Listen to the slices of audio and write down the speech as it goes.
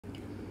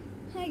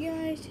Hi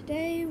guys,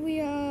 today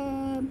we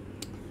are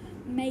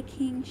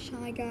making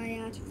Shy Guy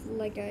out of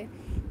Lego.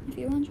 If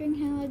you're wondering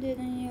how I did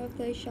any of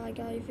those Shy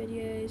Guy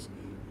videos,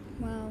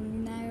 well,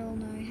 now you'll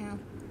know how.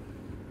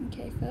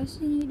 Okay,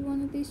 first you need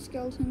one of these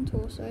skeleton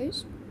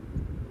torsos.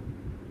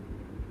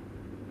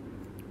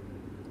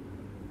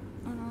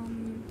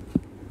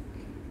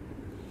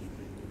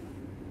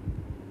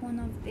 One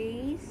of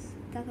these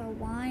that are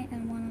white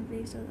and one of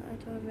these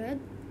that are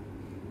red.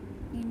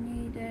 You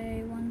need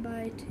a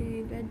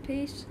 1x2 red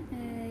piece,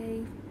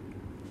 I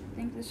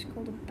think this is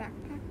called a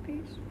backpack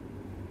piece,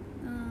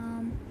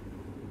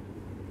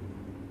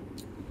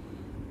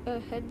 a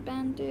head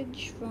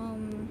bandage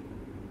from,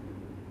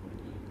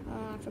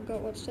 I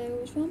forgot what state it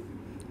was from,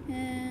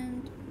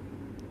 and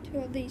 2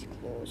 of these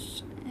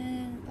claws,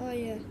 and oh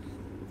yeah,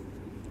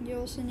 you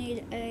also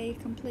need a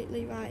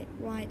completely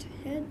white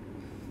head.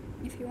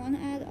 If you want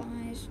to add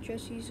eyes,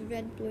 just use a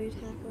red blue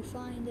tack or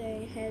find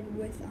a head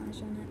with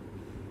eyes on it.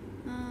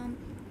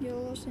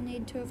 You'll also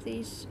need 2 of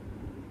these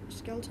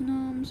skeleton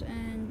arms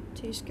and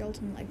 2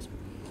 skeleton legs.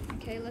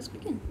 Okay, let's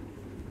begin.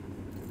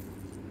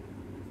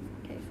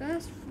 Okay,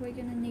 first we're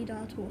going to need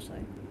our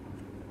torso.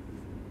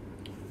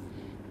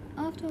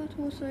 After our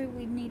torso,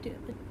 we need to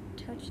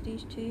attach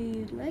these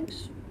 2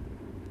 legs.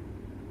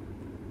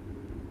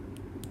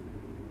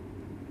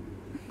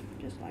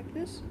 Just like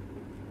this.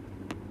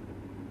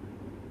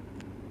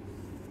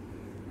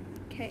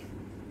 Okay,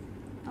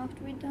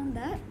 after we've done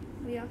that,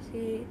 we have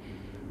to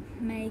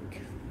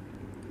make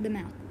the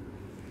mouth.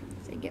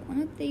 So you get one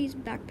of these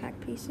backpack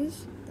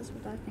pieces, that's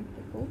what I think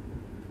they're called.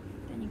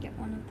 Then you get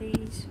one of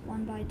these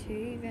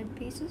 1x2 red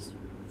pieces.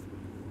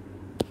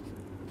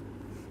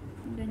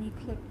 And then you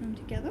clip them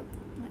together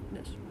like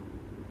this.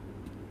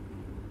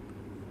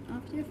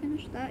 After you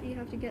finish that, you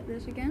have to get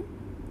this again.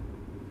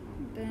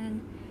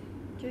 Then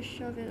just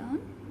shove it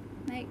on.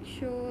 Make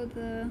sure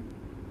the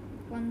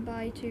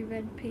 1x2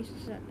 red piece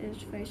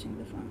is facing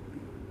the front.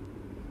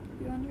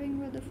 If you're wondering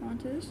where the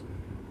front is,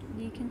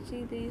 you can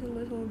see these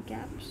little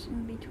gaps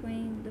in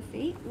between the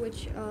feet,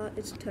 which are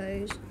its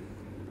toes.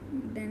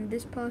 Then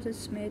this part is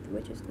smooth,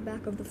 which is the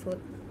back of the foot.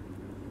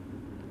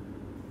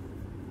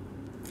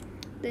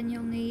 Then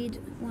you'll need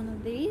one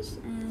of these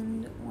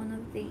and one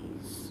of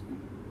these.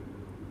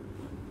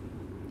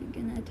 You're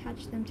gonna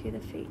attach them to the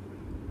feet.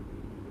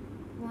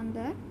 One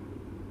there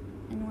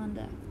and one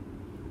there.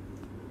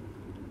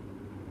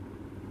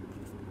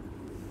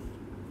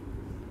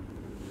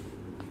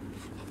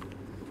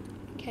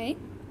 Okay.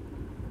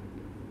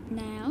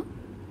 Now,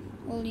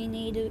 all you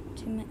need to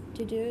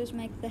do is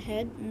make the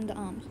head and the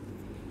arms.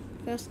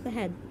 First, the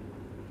head.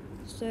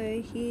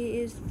 So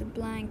here is the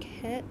blank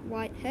head,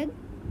 white head,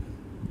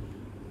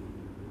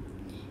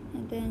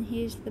 and then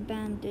here's the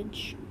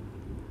bandage.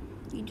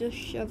 You just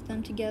shove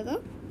them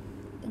together.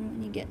 Then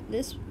when you get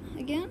this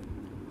again,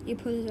 you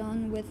put it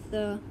on with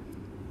the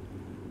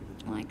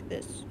like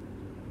this.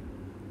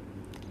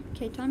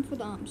 Okay, time for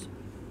the arms.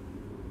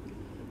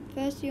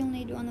 First, you'll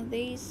need one of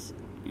these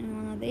and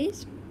one of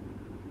these.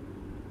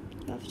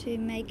 You have to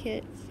make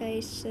it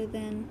face so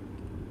then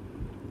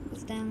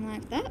it's down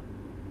like that.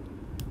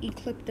 You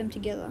clip them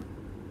together.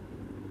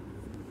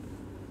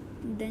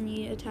 And then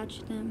you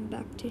attach them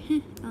back to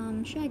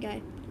Shy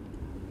Guy.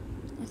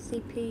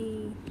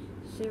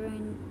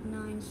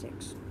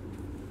 SCP-096.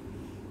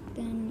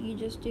 Then you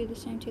just do the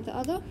same to the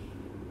other.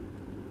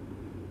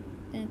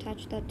 Then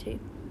attach that too.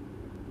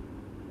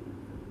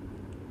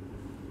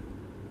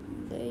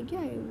 There you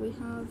go. We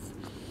have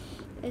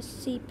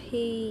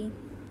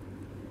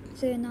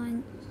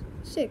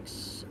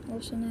SCP-096,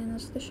 also known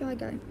as the Shy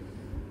Guy.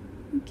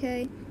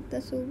 Okay,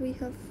 that's all we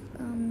have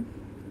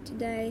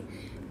today. I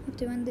have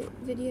to end the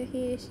video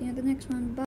here. See you in the next one. Bye.